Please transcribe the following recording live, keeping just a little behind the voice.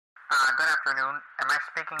Good afternoon. Am I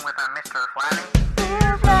speaking with Mr. Flatty?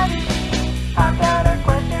 Dear Flatty, I've got a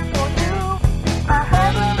question for you. I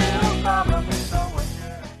have a little problem, so what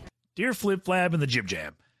should I do? Dear Flip Flab and the Jib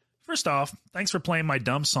Jab, first off, thanks for playing my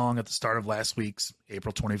dumb song at the start of last week's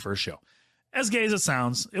April 21st show. As gay as it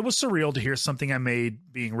sounds, it was surreal to hear something I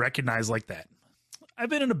made being recognized like that. I've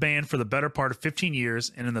been in a band for the better part of 15 years,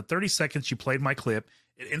 and in the 30 seconds you played my clip,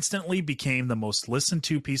 it instantly became the most listened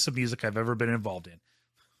to piece of music I've ever been involved in.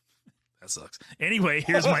 That sucks. Anyway,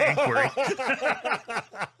 here's my inquiry.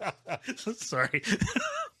 Sorry.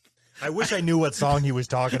 I wish I knew what song he was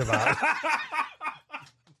talking about.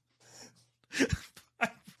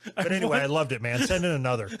 But anyway, I loved it, man. Send in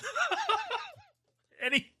another.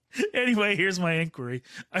 Anyway, here's my inquiry.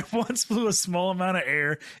 I once blew a small amount of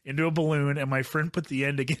air into a balloon, and my friend put the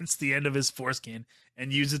end against the end of his foreskin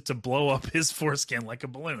and used it to blow up his foreskin like a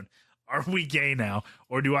balloon. Are we gay now,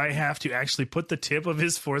 or do I have to actually put the tip of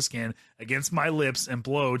his foreskin against my lips and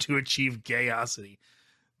blow to achieve gayosity?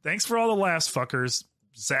 Thanks for all the laughs, fuckers.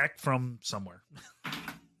 Zach from somewhere.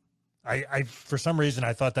 I for some reason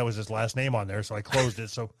I thought that was his last name on there, so I closed it.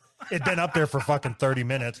 So it'd been up there for fucking 30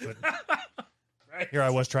 minutes, but Right. here I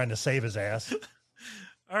was trying to save his ass.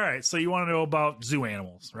 All right, so you want to know about zoo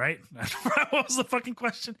animals, right? What was the fucking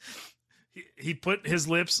question? He put his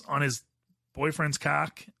lips on his boyfriend's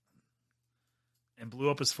cock and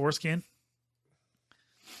blew up his foreskin.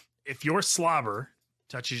 If your slobber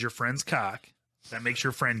touches your friend's cock, that makes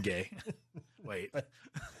your friend gay. Wait.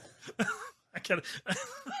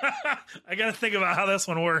 I gotta think about how this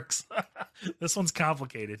one works. This one's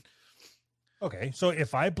complicated. Okay, so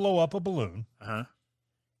if I blow up a balloon Uh-huh.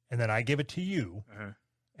 and then I give it to you Uh-huh.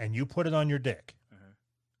 and you put it on your dick,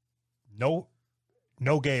 Uh-huh.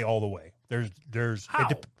 no gay all the way. How?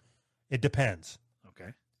 It depends.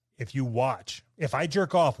 Okay. If I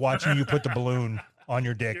jerk off watching you put the balloon on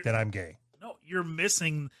your dick, then I'm gay. No, you're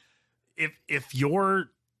missing. If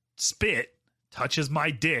your spit touches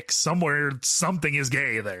my dick somewhere, something is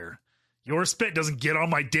gay there. Your spit doesn't get on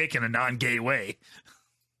my dick in a non-gay way.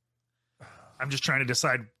 I'm just trying to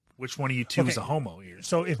decide which one of you two is a Okay. homo here.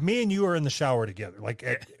 So if me and you are in the shower together, like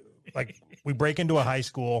we break into a high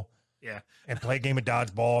school Yeah. and play a game of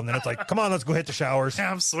dodgeball, and then it's like, come on, let's go hit the showers.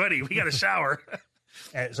 I'm sweaty. We got a shower.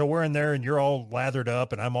 And so we're in there, and you're all lathered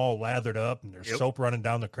up, and I'm all lathered up, and there's Yep. soap running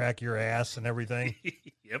down the crack of your ass and everything,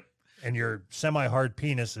 Yep. and your semi-hard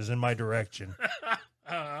penis is in my direction.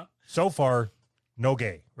 Uh, So far, no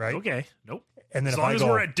gay, right? okay. Nope. And then As if long I as go,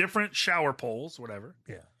 we're at different shower poles, whatever.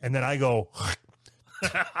 yeah, and then I go,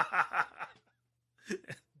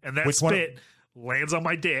 And that Which one- spit lands on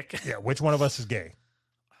my dick. yeah, which one of us is gay?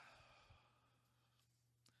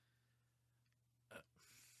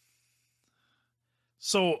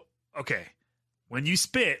 So, okay. When you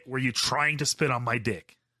spit, were you trying to spit on my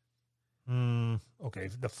dick? Okay,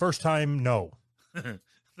 the first time, no.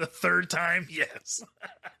 The third time, yes.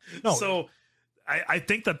 No. So I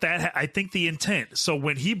think I think the intent. So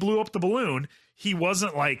when he blew up the balloon, he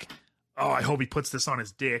wasn't like, oh, I hope he puts this on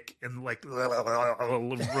his dick and like, tongue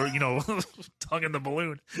in the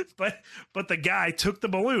balloon. But the guy took the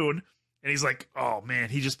balloon and he's like, oh man,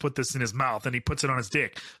 he just put this in his mouth and he puts it on his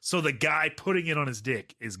dick. So the guy putting it on his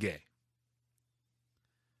dick is gay.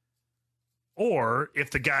 Or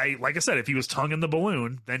if the guy, like I said, if he was tongue in the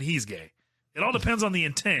balloon, then he's gay. It all depends on the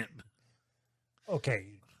intent. Okay,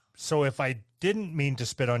 so if I didn't mean to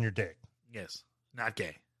spit on your dick, Yes, not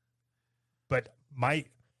gay. but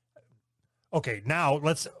now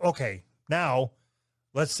let's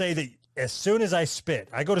say that as soon as I spit,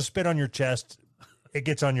 I go to spit on your chest, it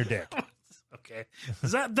gets on your dick. Okay,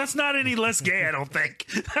 that's not any less gay, I don't think.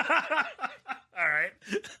 All right.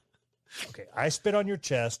 Okay, I spit on your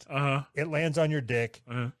chest, Uh-huh. it lands on your dick.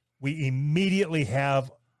 Uh-huh.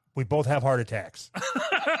 We both have heart attacks.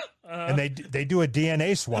 And they do a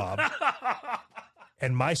DNA swab,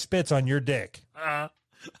 and my spit's on your dick.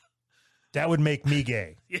 That would make me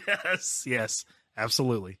gay. Yes,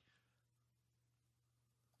 absolutely.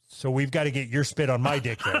 So we've got to get your spit on my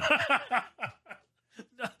dick then.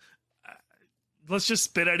 Let's just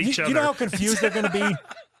spit at each other. You know how confused they're going to be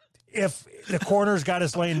if the coroner's got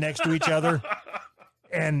us laying next to each other,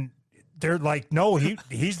 and they're like, "No,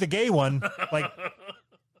 he's the gay one." Like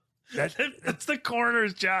That's the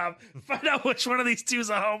coroner's job. Find out which one of these two is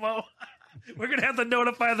a homo. We're gonna have to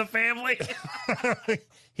notify the family.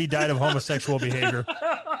 he died of homosexual behavior.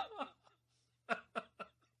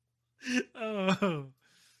 Oh.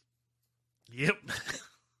 Yep.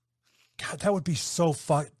 God, that would be so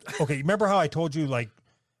fun. Okay, remember how I told you, like,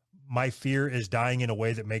 my fear is dying in a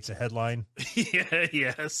way that makes a headline? Yeah,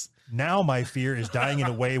 yes. Now my fear is dying in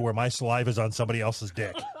a way where my saliva is on somebody else's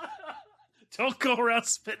dick. Don't go around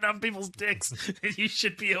spitting on people's dicks, and you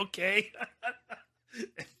should be okay.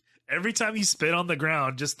 Every time you spit on the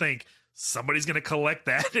ground, just think somebody's going to collect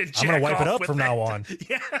that and I'm going to jack wipe it off up with from that. now on.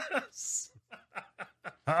 Yes.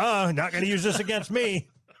 Not going to use this against me.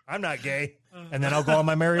 I'm not gay. And then I'll go on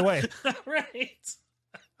my merry way. Right.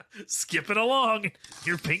 Skipping along in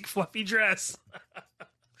your pink fluffy dress.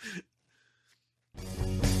 Dear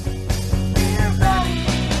Fatty.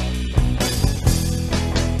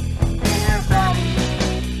 Dear Fatty.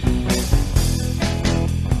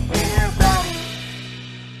 Dear Fatty.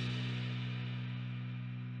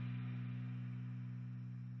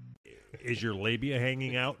 Is your labia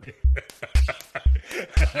hanging out?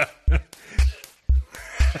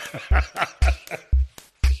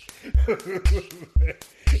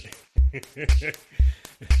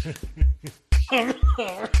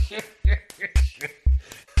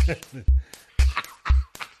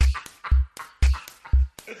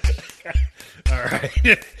 All right.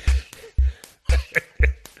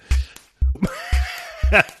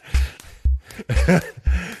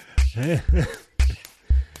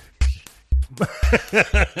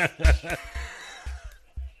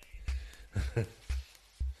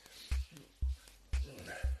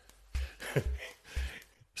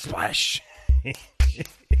 Splash.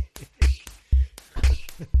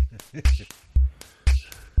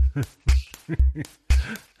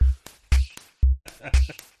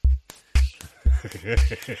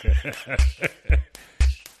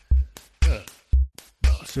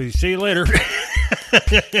 So see you later.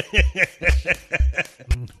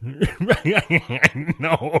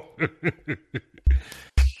 No.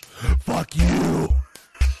 Fuck you.